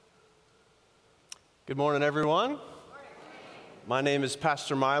Good morning, everyone. My name is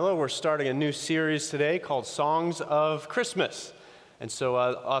Pastor Milo. We're starting a new series today called Songs of Christmas. And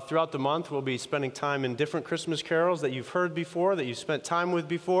so throughout the month, we'll be spending time in different Christmas carols that you've heard before, that you've spent time with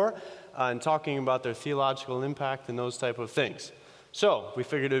before, and talking about their theological impact and those type of things. So we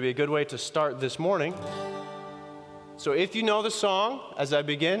figured it would be a good way to start this morning. So if you know the song, as I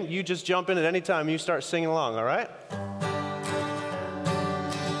begin, you just jump in at any time and you start singing along, all right?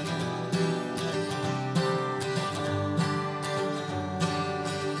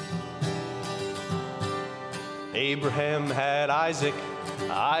 Abraham had Isaac,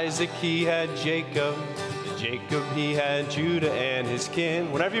 Isaac he had Jacob, Jacob he had Judah and his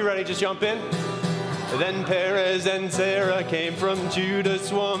kin. Whenever you're ready, just jump in. Then Perez and Sarah came from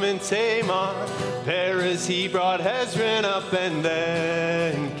Judah's woman Tamar. Perez he brought Hezron up, and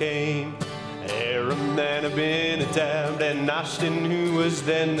then came Aram and Abinadab and Nashon, who was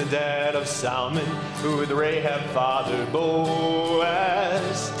then the dad of Salmon, who with Rahab fathered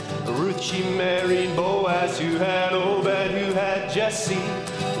Boaz. Ruth she married Boaz, who had Obed, who had Jesse.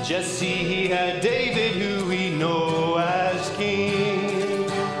 Jesse he had David, who we know as king.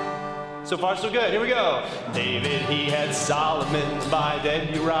 So far so good, here we go. David he had Solomon by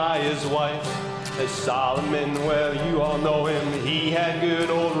dead Uriah's wife. Solomon, well you all know him, he had good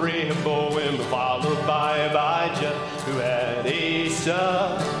old Rehoboam, followed by Abijah, who had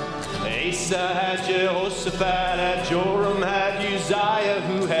Asa. Asa had Jehoshaphat, had Joram, had Uzziah,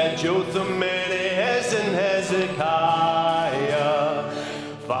 who had Jotham and Ahaz and Hezekiah.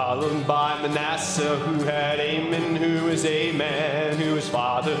 Followed by Manasseh, who had Amon, who was a man, who was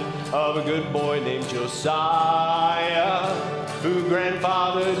father of a good boy named Josiah, who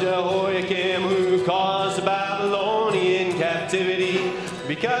grandfathered Jehoiakim, who caused the Babylonian captivity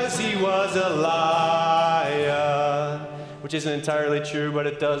because he was a liar. Which isn't entirely true, but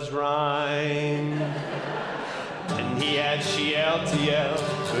it does rhyme. And he had Shealtiel,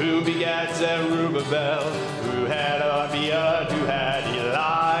 who begat Zerubbabel, who had Abiud, who had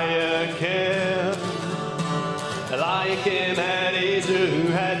Eliakim. Eliakim had Azar, who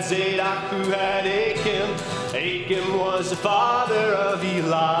had Zadok, who had Achim. Achim was the father of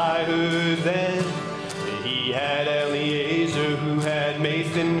Eliud then. He had Eliezer, who had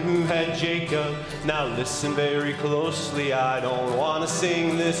Mathan, who had Jacob. Now listen very closely, I don't want to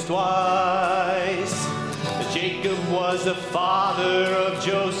sing this twice. Jacob was the father of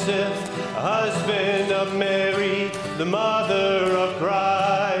Joseph, husband of Mary, the mother of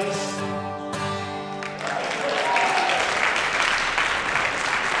Christ.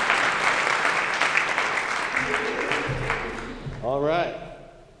 All right.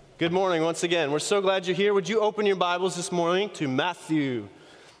 Good morning once again. We're so glad you're here. Would you open your Bibles this morning to Matthew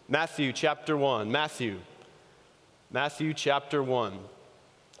chapter 1. Matthew chapter 1.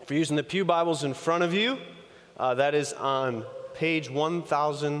 If you're using the pew Bibles in front of you, that is on page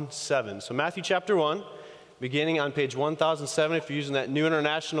 1007. So Matthew chapter 1, beginning on page 1007. If you're using that New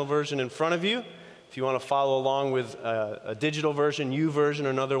International Version in front of you, if you want to follow along with a digital version, YouVersion, or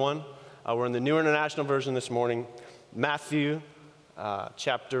another one, we're in the New International Version this morning. Matthew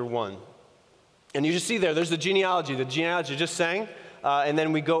chapter 1. And you just see there's the genealogy just sang, and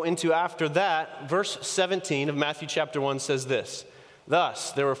then we go into after that, verse 17 of Matthew chapter 1 says this: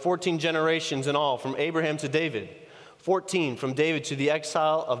 Thus, there were 14 generations in all from Abraham to David, 14 from David to the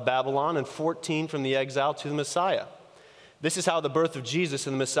exile of Babylon, and 14 from the exile to the Messiah. This is how the birth of Jesus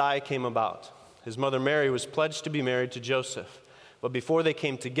and the Messiah came about. His mother Mary was pledged to be married to Joseph, but before they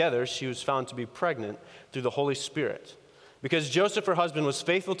came together, she was found to be pregnant through the Holy Spirit. Because Joseph, her husband, was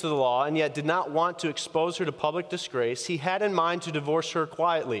faithful to the law and yet did not want to expose her to public disgrace, he had in mind to divorce her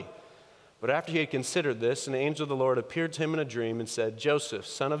quietly. But after he had considered this, an angel of the Lord appeared to him in a dream and said, Joseph,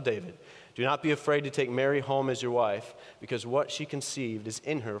 son of David, do not be afraid to take Mary home as your wife, because what she conceived is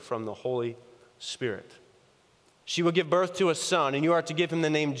in her from the Holy Spirit. She will give birth to a son, and you are to give him the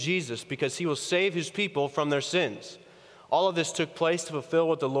name Jesus, because he will save his people from their sins. All of this took place to fulfill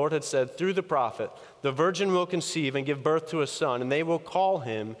what the Lord had said through the prophet. The virgin will conceive and give birth to a son, and they will call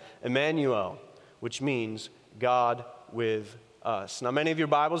him Emmanuel, which means God with us. Now, many of your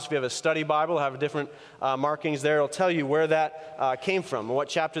Bibles, if you have a study Bible, have different markings there. It'll tell you where that came from and what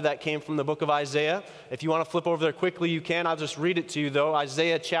chapter that came from, the book of Isaiah. If you want to flip over there quickly, you can. I'll just read it to you, though.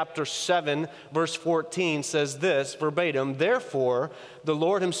 Isaiah chapter 7, verse 14 says this, verbatim, Therefore, the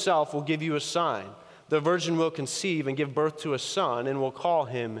Lord himself will give you a sign. The virgin will conceive and give birth to a son, and will call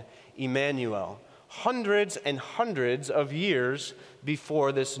him Emmanuel. Hundreds and hundreds of years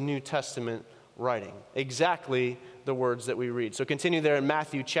before this New Testament writing. Exactly the words that we read. So continue there in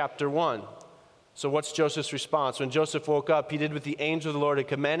Matthew chapter 1. So what's Joseph's response? When Joseph woke up, he did what the angel of the Lord had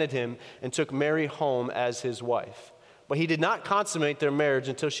commanded him and took Mary home as his wife. But he did not consummate their marriage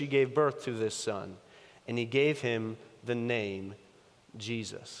until she gave birth to this son, and he gave him the name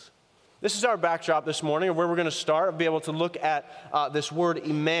Jesus. This is our backdrop this morning, where we're going to start. We'll be able to look at this word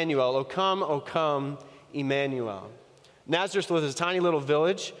Emmanuel. O come, Emmanuel. Nazareth was a tiny little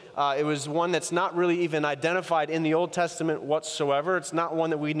village. It was one that's not really even identified in the Old Testament whatsoever. It's not one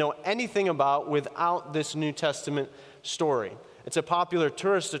that we know anything about without this New Testament story. It's a popular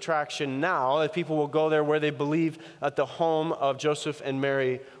tourist attraction now that people will go there where they believe that the home of Joseph and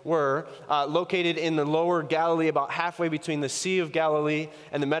Mary were. Located in the lower Galilee, about halfway between the Sea of Galilee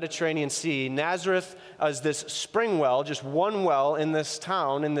and the Mediterranean Sea, Nazareth is this spring well, just one well in this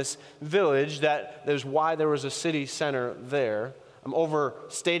town, in this village, that is why there was a city center there. I'm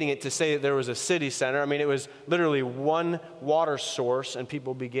overstating it to say that there was a city center. I mean, it was literally one water source, and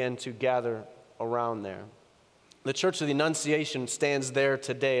people began to gather around there. The Church of the Annunciation stands there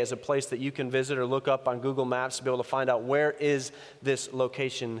today as a place that you can visit or look up on Google Maps to be able to find out where is this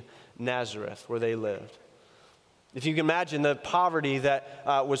location, Nazareth, where they lived. If you can imagine the poverty that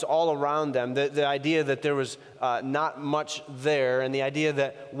was all around them, the idea that there was not much there, and the idea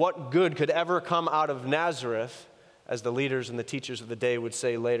that what good could ever come out of Nazareth, as the leaders and the teachers of the day would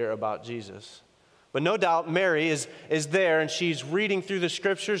say later about Jesus. But no doubt Mary is there, and she's reading through the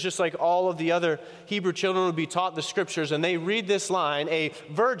scriptures just like all of the other Hebrew children would be taught the scriptures, and they read this line, a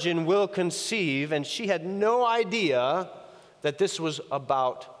virgin will conceive, and she had no idea that this was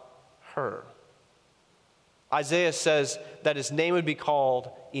about her. Isaiah says that his name would be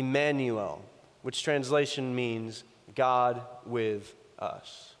called Emmanuel, which translation means God with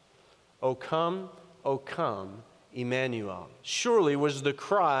us. O come, Emmanuel. Surely was the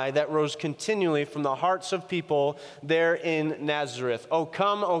cry that rose continually from the hearts of people there in Nazareth. O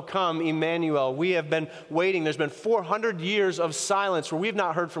come, Emmanuel. We have been waiting. There's been 400 years of silence where we've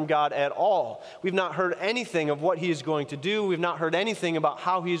not heard from God at all. We've not heard anything of what he is going to do. We've not heard anything about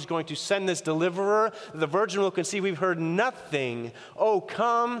how he is going to send this deliverer. The virgin will conceive. We've heard nothing. O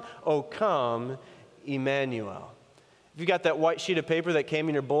come, Emmanuel. If you got that white sheet of paper that came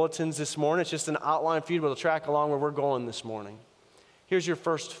in your bulletins this morning, it's just an outline for you to be able to track along where we're going this morning. Here's your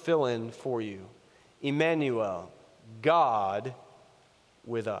first fill-in for you. Emmanuel, God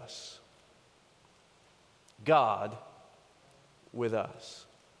with us. God with us.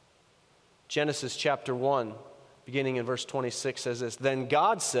 Genesis chapter 1, beginning in verse 26 says this, Then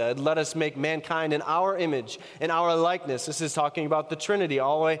God said, let us make mankind in our image, in our likeness. This is talking about the Trinity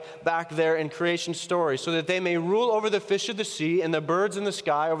all the way back there in creation story, so that they may rule over the fish of the sea and the birds in the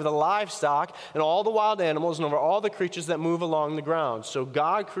sky, over the livestock and all the wild animals and over all the creatures that move along the ground. So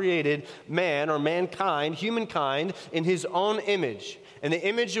God created man, or mankind, humankind, in his own image. In the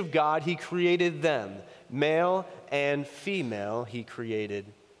image of God, he created them. Male and female, he created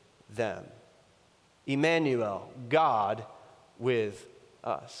them. Emmanuel, God with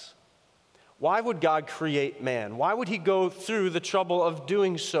us. Why would God create man? Why would he go through the trouble of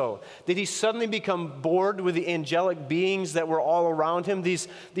doing so? Did he suddenly become bored with the angelic beings that were all around him? These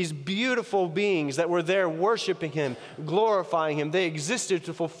beautiful beings that were there worshiping him, glorifying him. They existed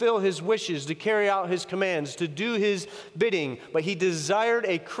to fulfill his wishes, to carry out his commands, to do his bidding. But he desired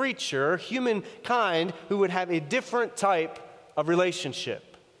a creature, humankind, who would have a different type of relationship.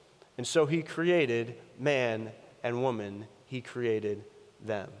 And so he created man and woman. He created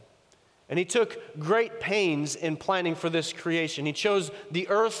them. And he took great pains in planning for this creation. He chose the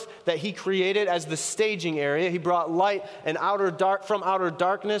earth that he created as the staging area. He brought light and from outer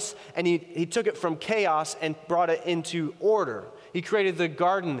darkness, and he took it from chaos and brought it into order. He created the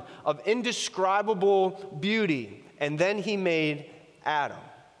garden of indescribable beauty, and then he made Adam.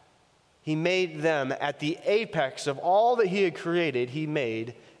 He made them at the apex of all that he had created. He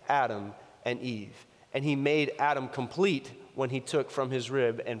made Adam and Eve. And he made Adam complete when he took from his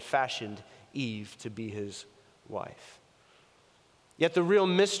rib and fashioned Eve to be his wife. Yet the real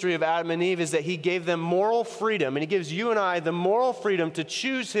mystery of Adam and Eve is that he gave them moral freedom, and he gives you and I the moral freedom to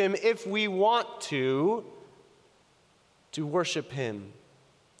choose him if we want to worship him.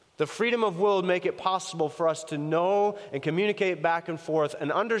 The freedom of will would make it possible for us to know and communicate back and forth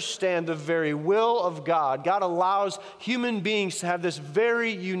and understand the very will of God. God allows human beings to have this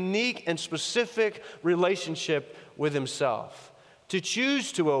very unique and specific relationship with himself, to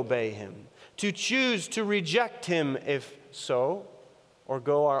choose to obey him, to choose to reject him if so, or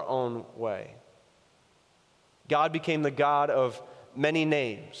go our own way. God became the God of many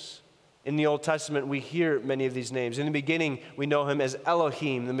names. In the Old Testament, we hear many of these names. In the beginning, we know him as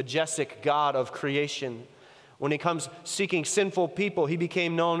Elohim, the majestic God of creation. When he comes seeking sinful people, he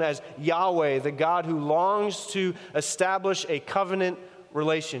became known as Yahweh, the God who longs to establish a covenant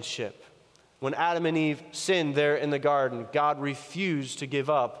relationship. When Adam and Eve sinned there in the garden, God refused to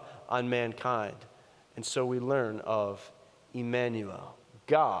give up on mankind. And so we learn of Emmanuel,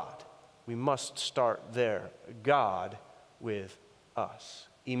 God. We must start there. God with us.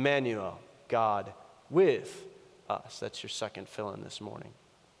 Emmanuel, God with us. That's your second fill-in this morning.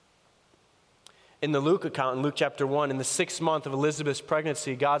 In the Luke account, in Luke chapter 1, in the 6th month of Elizabeth's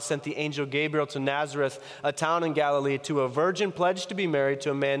pregnancy, God sent the angel Gabriel to Nazareth, a town in Galilee, to a virgin pledged to be married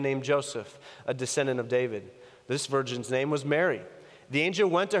to a man named Joseph, a descendant of David. This virgin's name was Mary. The angel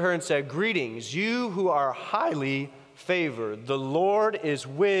went to her and said, "Greetings, you who are highly favored. The Lord is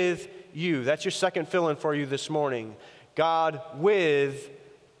with you." That's your second fill-in for you this morning. God with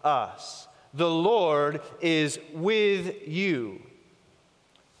us. The Lord is with you.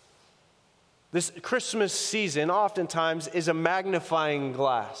 This Christmas season oftentimes is a magnifying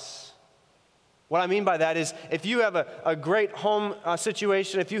glass. What I mean by that is if you have a great home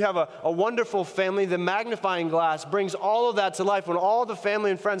situation, if you have a wonderful family, the magnifying glass brings all of that to life. When all the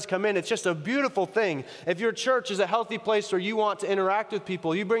family and friends come in, it's just a beautiful thing. If your church is a healthy place where you want to interact with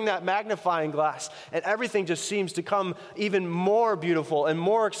people, you bring that magnifying glass and everything just seems to come even more beautiful and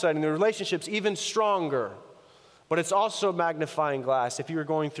more exciting. The relationship's even stronger. But it's also a magnifying glass if you are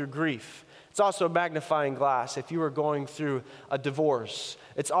going through grief. It's also a magnifying glass if you are going through a divorce.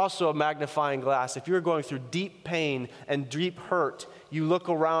 It's also a magnifying glass if you're going through deep pain and deep hurt. You look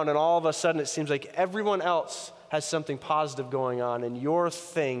around and all of a sudden it seems like everyone else has something positive going on and your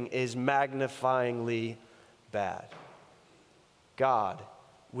thing is magnifyingly bad. God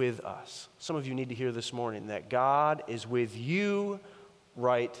with us. Some of you need to hear this morning that God is with you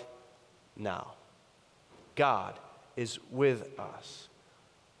right now. God is with us.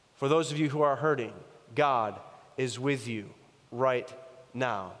 For those of you who are hurting, God is with you right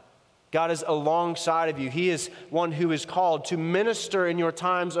now. God is alongside of you. He is one who is called to minister in your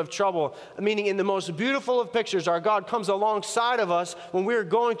times of trouble. Meaning in the most beautiful of pictures, our God comes alongside of us when we're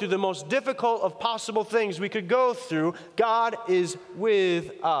going through the most difficult of possible things we could go through. God is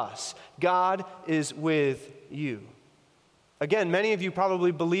with us. God is with you. Again, many of you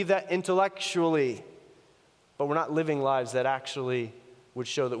probably believe that intellectually, but we're not living lives that actually would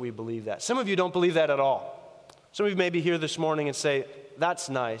show that we believe that. Some of you don't believe that at all. Some of you may be here this morning and say, that's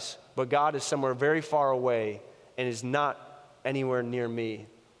nice, but God is somewhere very far away and is not anywhere near me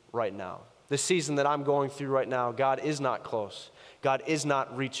right now. The season that I'm going through right now, God is not close. God is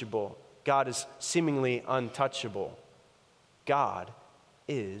not reachable. God is seemingly untouchable. God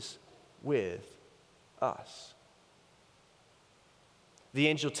is with us. The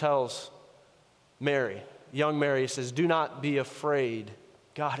angel tells Mary, young Mary, says, "Do not be afraid.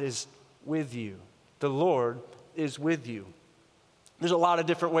 God is with you. The Lord is with you." There's a lot of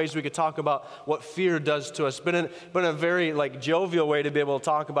different ways we could talk about what fear does to us, but in a very jovial way to be able to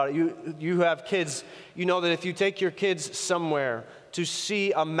talk about it. You have kids, you know that if you take your kids somewhere to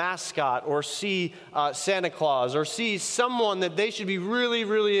see a mascot or see Santa Claus or see someone that they should be really,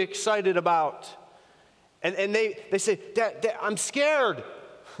 really excited about, and they say, Dad, I'm scared.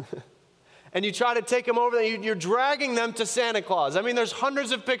 And you try to take them over there, you're dragging them to Santa Claus. I mean, there's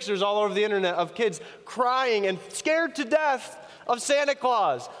hundreds of pictures all over the internet of kids crying and scared to death of Santa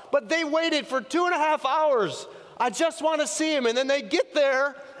Claus. But they waited for 2.5 hours. I just want to see him. And then they get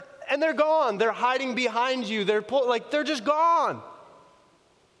there and they're gone. They're hiding behind you. They're just gone.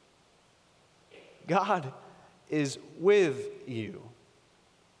 God is with you.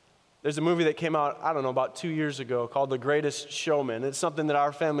 There's a movie that came out, about 2 years ago called The Greatest Showman. It's something that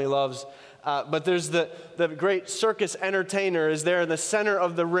our family loves. But there's the great circus entertainer is there in the center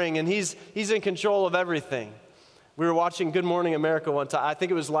of the ring, and he's in control of everything. We were watching Good Morning America one time. I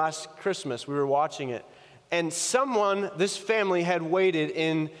think it was last Christmas we were watching it. And this family had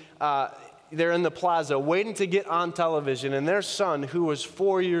waited they're in the plaza waiting to get on television, and their son, who was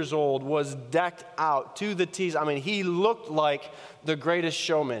 4 years old, was decked out to the teeth. I mean, he looked like the Greatest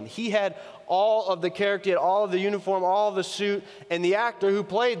Showman. He had all of the character, he had all of the uniform, all of the suit, and the actor who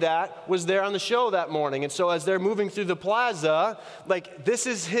played that was there on the show that morning. And so as they're moving through the plaza, this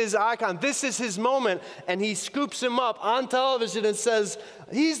is his icon, this is his moment, and he scoops him up on television and says,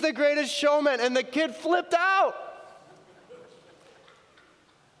 "He's the Greatest Showman," and the kid flipped out.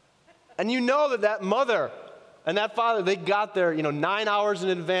 And you know that mother and that father, they got there, 9 hours in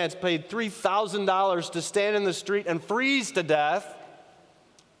advance, paid $3,000 to stand in the street and freeze to death,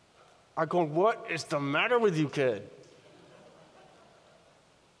 are going, "What is the matter with you, kid?"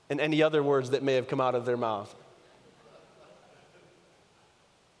 And any other words that may have come out of their mouth.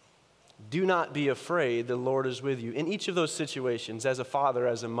 Do not be afraid, the Lord is with you. In each of those situations, as a father,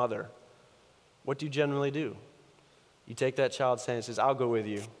 as a mother, what do you generally do? You take that child's hand and says, I'll go with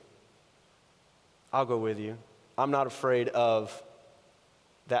you. I'll go with you. I'm not afraid of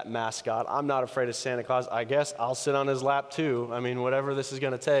that mascot. I'm not afraid of Santa Claus. I guess I'll sit on his lap too. I mean, whatever this is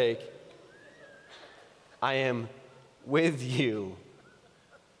going to take. I am with you.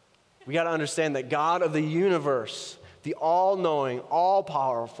 We got to understand that God of the universe, the all-knowing,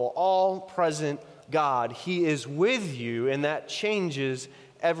 all-powerful, all-present God, He is with you, and that changes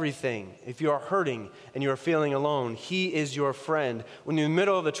everything. If you are hurting and you are feeling alone, He is your friend. When you're in the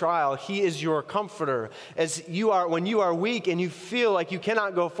middle of the trial, He is your comforter. When you are weak and you feel like you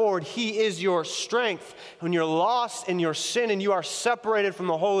cannot go forward, He is your strength. When you're lost in your sin and you are separated from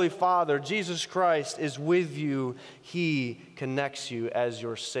the Holy Father, Jesus Christ is with you. He connects you as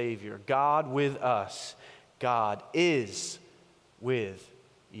your Savior. God with us. God is with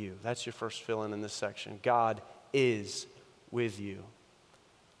you. That's your first fill-in in this section. God is with you.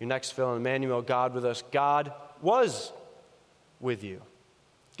 Your next fill-in, Emmanuel, God with us. God was with you.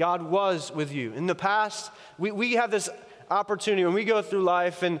 God was with you. In the past, we have this opportunity when we go through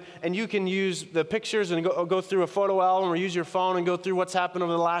life, and you can use the pictures and go through a photo album or use your phone and go through what's happened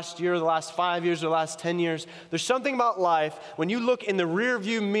over the last year, the last 5 years, or the last 10 years. There's something about life, when you look in the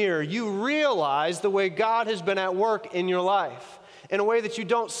rearview mirror, you realize the way God has been at work in your life in a way that you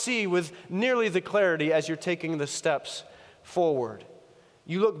don't see with nearly the clarity as you're taking the steps forward.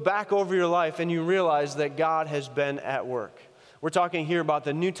 You look back over your life and you realize that God has been at work. We're talking here about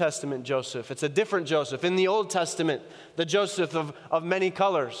the New Testament Joseph. It's a different Joseph. In the Old Testament, the Joseph of many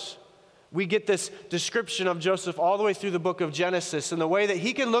colors. We get this description of Joseph all the way through the book of Genesis, and the way that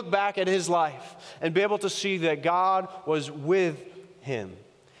he can look back at his life and be able to see that God was with him.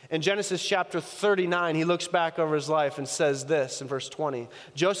 In Genesis chapter 39, he looks back over his life and says this in verse 20.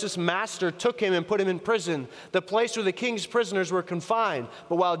 Joseph's master took him and put him in prison, the place where the king's prisoners were confined.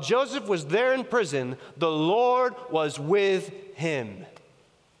 But while Joseph was there in prison, the Lord was with him.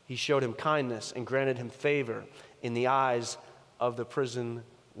 He showed him kindness and granted him favor in the eyes of the prison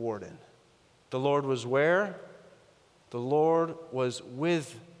warden. The Lord was where? The Lord was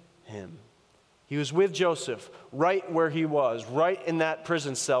with him. He was with Joseph right where he was, right in that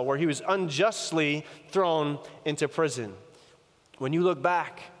prison cell where he was unjustly thrown into prison. When you look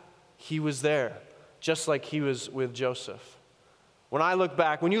back, he was there, just like he was with Joseph. When I look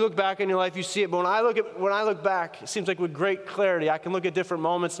back, when you look back in your life, you see it. But when I look back, it seems like with great clarity, I can look at different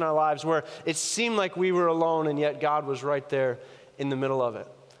moments in our lives where it seemed like we were alone, and yet God was right there in the middle of it.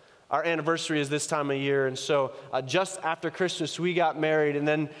 Our anniversary is this time of year, and so just after Christmas, we got married, and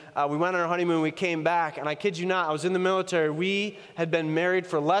then we went on our honeymoon, we came back, and I kid you not, I was in the military. We had been married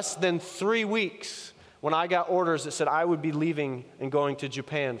for less than 3 weeks when I got orders that said I would be leaving and going to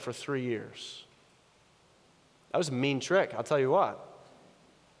Japan for 3 years. That was a mean trick, I'll tell you what.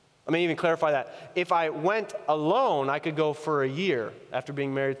 Let me even clarify that. If I went alone, I could go for a year after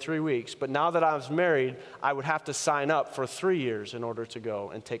being married 3 weeks. But now that I was married, I would have to sign up for 3 years in order to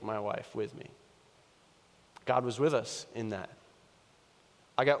go and take my wife with me. God was with us in that.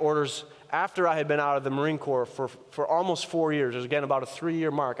 I got orders after I had been out of the Marine Corps for almost 4 years. It was, again, about a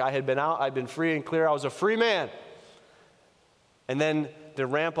 3-year mark. I had been out. I'd been free and clear. I was a free man. And then the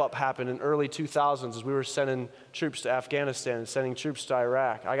ramp up happened in early 2000s as we were sending troops to Afghanistan and sending troops to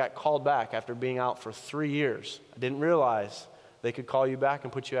Iraq. I got called back after being out for 3 years. I didn't realize they could call you back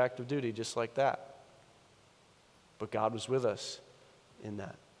and put you active duty just like that. But God was with us in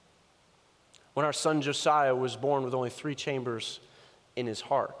that. When our son Josiah was born with only 3 chambers in his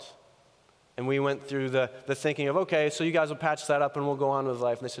heart, and we went through the thinking of, okay, so you guys will patch that up and we'll go on with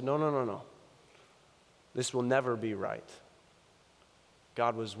life. And they said, no. This will never be right.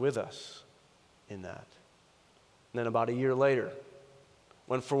 God was with us in that. And then about a year later,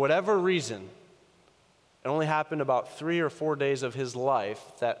 when for whatever reason, it only happened about 3 or 4 days of his life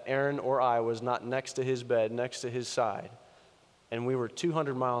that Aaron or I was not next to his bed, next to his side, and we were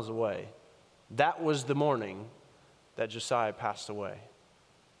 200 miles away, that was the morning that Josiah passed away.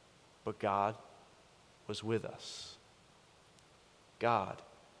 But God was with us. God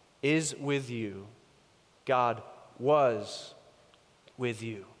is with you. God was with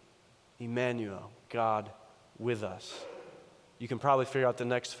you. Emmanuel, God with us. You can probably figure out the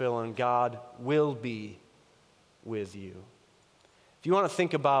next fill-in. God will be with you. If you want to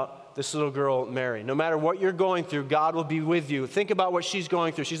think about this little girl, Mary. No matter what you're going through, God will be with you. Think about what she's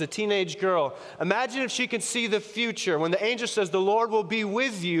going through. She's a teenage girl. Imagine if she could see the future. When the angel says, the Lord will be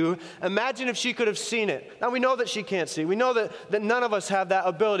with you, imagine if she could have seen it. Now, we know that she can't see. We know that none of us have that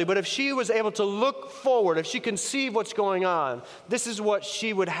ability. But if she was able to look forward, if she can see what's going on, this is what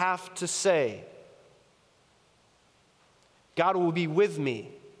she would have to say. God will be with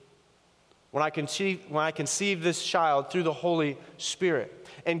me when I conceive this child through the Holy Spirit.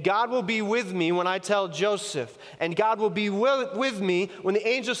 And God will be with me when I tell Joseph. And God will be with me when the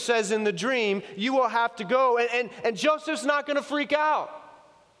angel says in the dream, you will have to go. And Joseph's not going to freak out.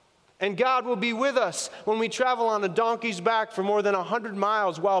 And God will be with us when we travel on a donkey's back for more than 100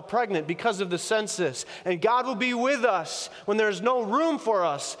 miles while pregnant because of the census. And God will be with us when there's no room for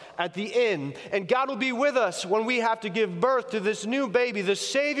us at the inn. And God will be with us when we have to give birth to this new baby, the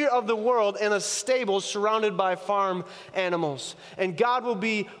Savior of the world, in a stable surrounded by farm animals. And God will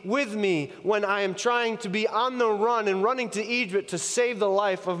be with me when I am trying to be on the run and running to Egypt to save the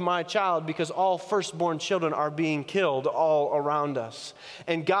life of my child, because all firstborn children are being killed all around us.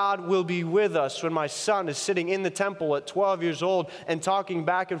 And God will be with us when my son is sitting in the temple at 12 years old and talking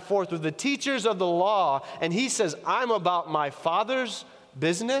back and forth with the teachers of the law, and he says, I'm about my Father's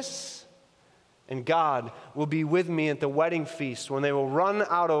business. And God will be with me at the wedding feast when they will run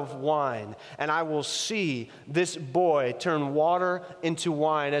out of wine, and I will see this boy turn water into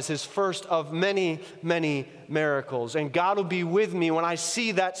wine as his first of many, many miracles. And God will be with me when I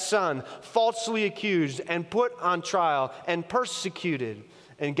see that son falsely accused and put on trial and persecuted.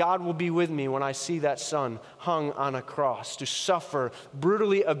 And God will be with me when I see that son hung on a cross to suffer,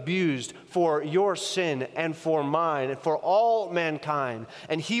 brutally abused for your sin and for mine and for all mankind.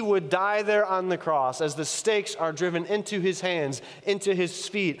 And he would die there on the cross as the stakes are driven into his hands, into his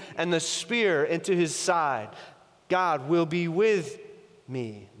feet, and the spear into his side. God will be with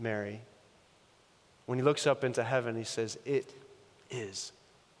me, Mary. When he looks up into heaven, he says, it is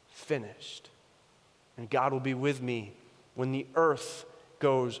finished. And God will be with me when the earth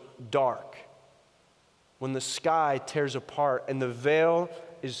goes dark, when the sky tears apart and the veil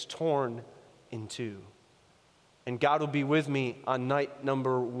is torn in two. And God will be with me on night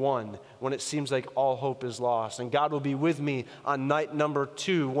number 1 when it seems like all hope is lost. And God will be with me on night number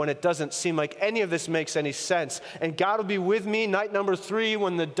 2 when it doesn't seem like any of this makes any sense. And God will be with me night number 3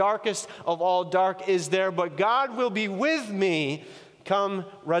 when the darkest of all dark is there. But God will be with me come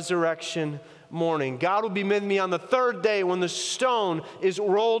resurrection morning. God will be with me on the 3rd day when the stone is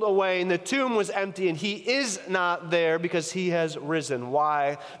rolled away and the tomb was empty, and he is not there because he has risen.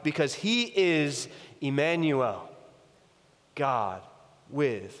 Why? Because he is Emmanuel, God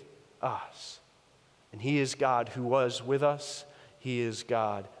with us. And he is God who was with us. He is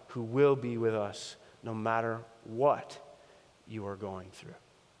God who will be with us no matter what you are going through.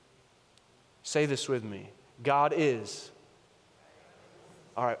 Say this with me. God is.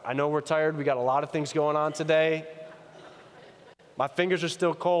 All right, I know we're tired. We got a lot of things going on today. My fingers are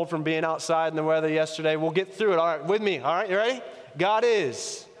still cold from being outside in the weather yesterday. We'll get through it. All right, with me. All right, you ready? God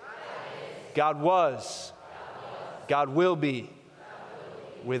is. God was. God will be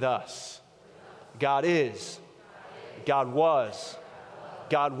with us. God is. God was.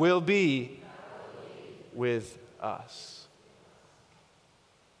 God will be with us.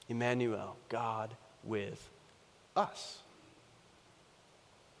 Emmanuel, God with us.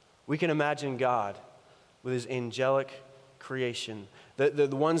 We can imagine God with his angelic creation, the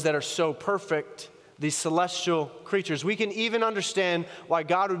ones that are so perfect, these celestial creatures. We can even understand why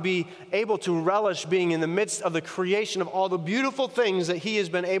God would be able to relish being in the midst of the creation of all the beautiful things that he has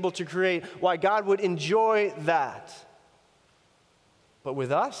been able to create, why God would enjoy that. But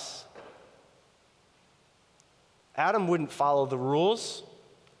with us, Adam wouldn't follow the rules.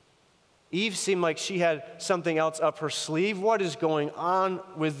 Eve seemed like she had something else up her sleeve. What is going on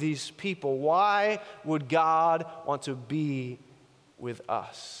with these people? Why would God want to be with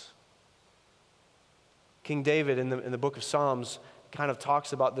us? King David in the book of Psalms kind of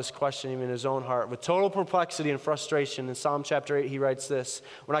talks about this question even in his own heart. With total perplexity and frustration, in Psalm chapter 8, he writes this: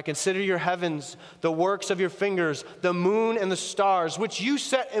 when I consider your heavens, the works of your fingers, the moon and the stars, which you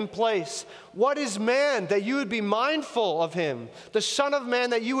set in place, what is man that you would be mindful of him? The Son of Man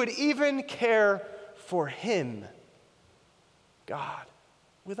that you would even care for him? God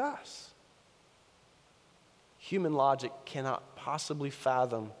with us. Human logic cannot possibly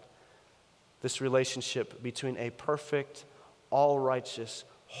fathom this relationship between a perfect, all-righteous,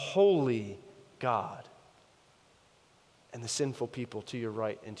 holy God and the sinful people to your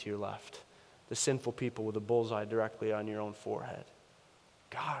right and to your left. The sinful people with a bullseye directly on your own forehead.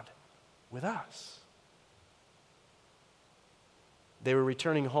 God with us. They were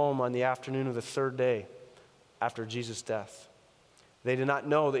returning home on the afternoon of the third day after Jesus' death. They did not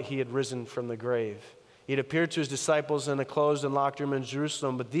know that he had risen from the grave. He had appeared to his disciples in a closed and locked room in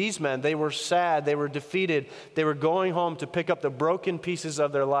Jerusalem. But these men, they were sad. They were defeated. They were going home to pick up the broken pieces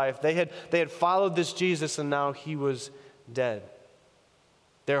of their life. They had followed this Jesus, and now he was dead.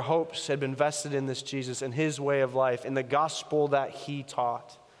 Their hopes had been vested in this Jesus and his way of life, in the gospel that he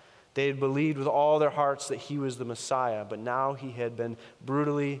taught. They had believed with all their hearts that he was the Messiah, but now he had been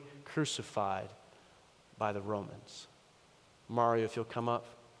brutally crucified by the Romans. Mario, if you'll come up.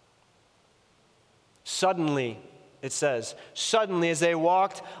 Suddenly, it says, suddenly as they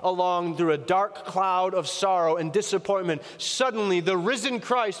walked along through a dark cloud of sorrow and disappointment, suddenly the risen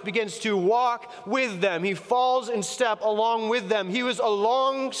Christ begins to walk with them. He falls in step along with them. He was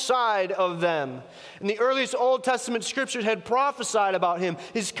alongside of them. And the earliest Old Testament scriptures had prophesied about him,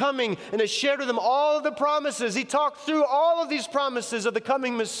 his coming, and had shared with them all of the promises. He talked through all of these promises of the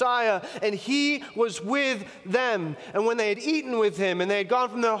coming Messiah, and he was with them. And when they had eaten with him, and they had gone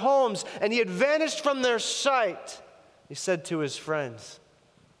from their homes, and he had vanished from their sight, he said to his friends,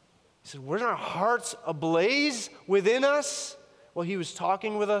 he said, weren't our hearts ablaze within us while he was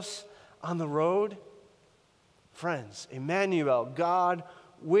talking with us on the road? Friends, Emmanuel, God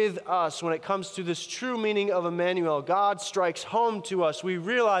with us. When it comes to this true meaning of Emmanuel, God strikes home to us. We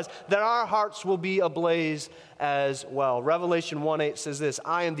realize that our hearts will be ablaze as well. Revelation 1:8 says this,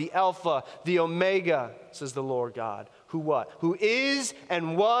 I am the Alpha, the Omega, says the Lord God. Who what? Who is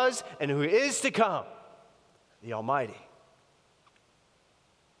and was and who is to come, the Almighty.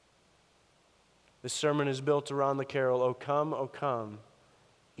 This sermon is built around the carol, O come,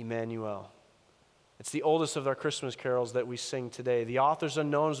 Emmanuel. It's the oldest of our Christmas carols that we sing today. The authors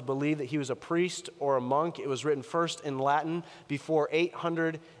unknowns believe that he was a priest or a monk. It was written first in Latin before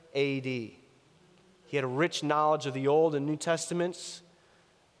 800 A.D. He had a rich knowledge of the Old and New Testaments,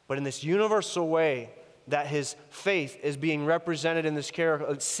 but in this universal way that his faith is being represented in this carol,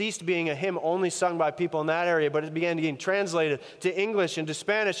 it ceased being a hymn only sung by people in that area, but it began getting translated to English and to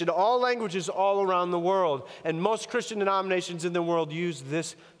Spanish and to all languages all around the world. And most Christian denominations in the world use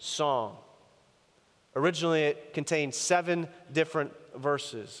this song. Originally, it contained 7 different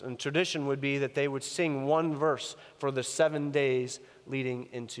verses, and tradition would be that they would sing one verse for the 7 days leading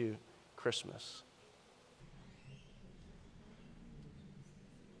into Christmas.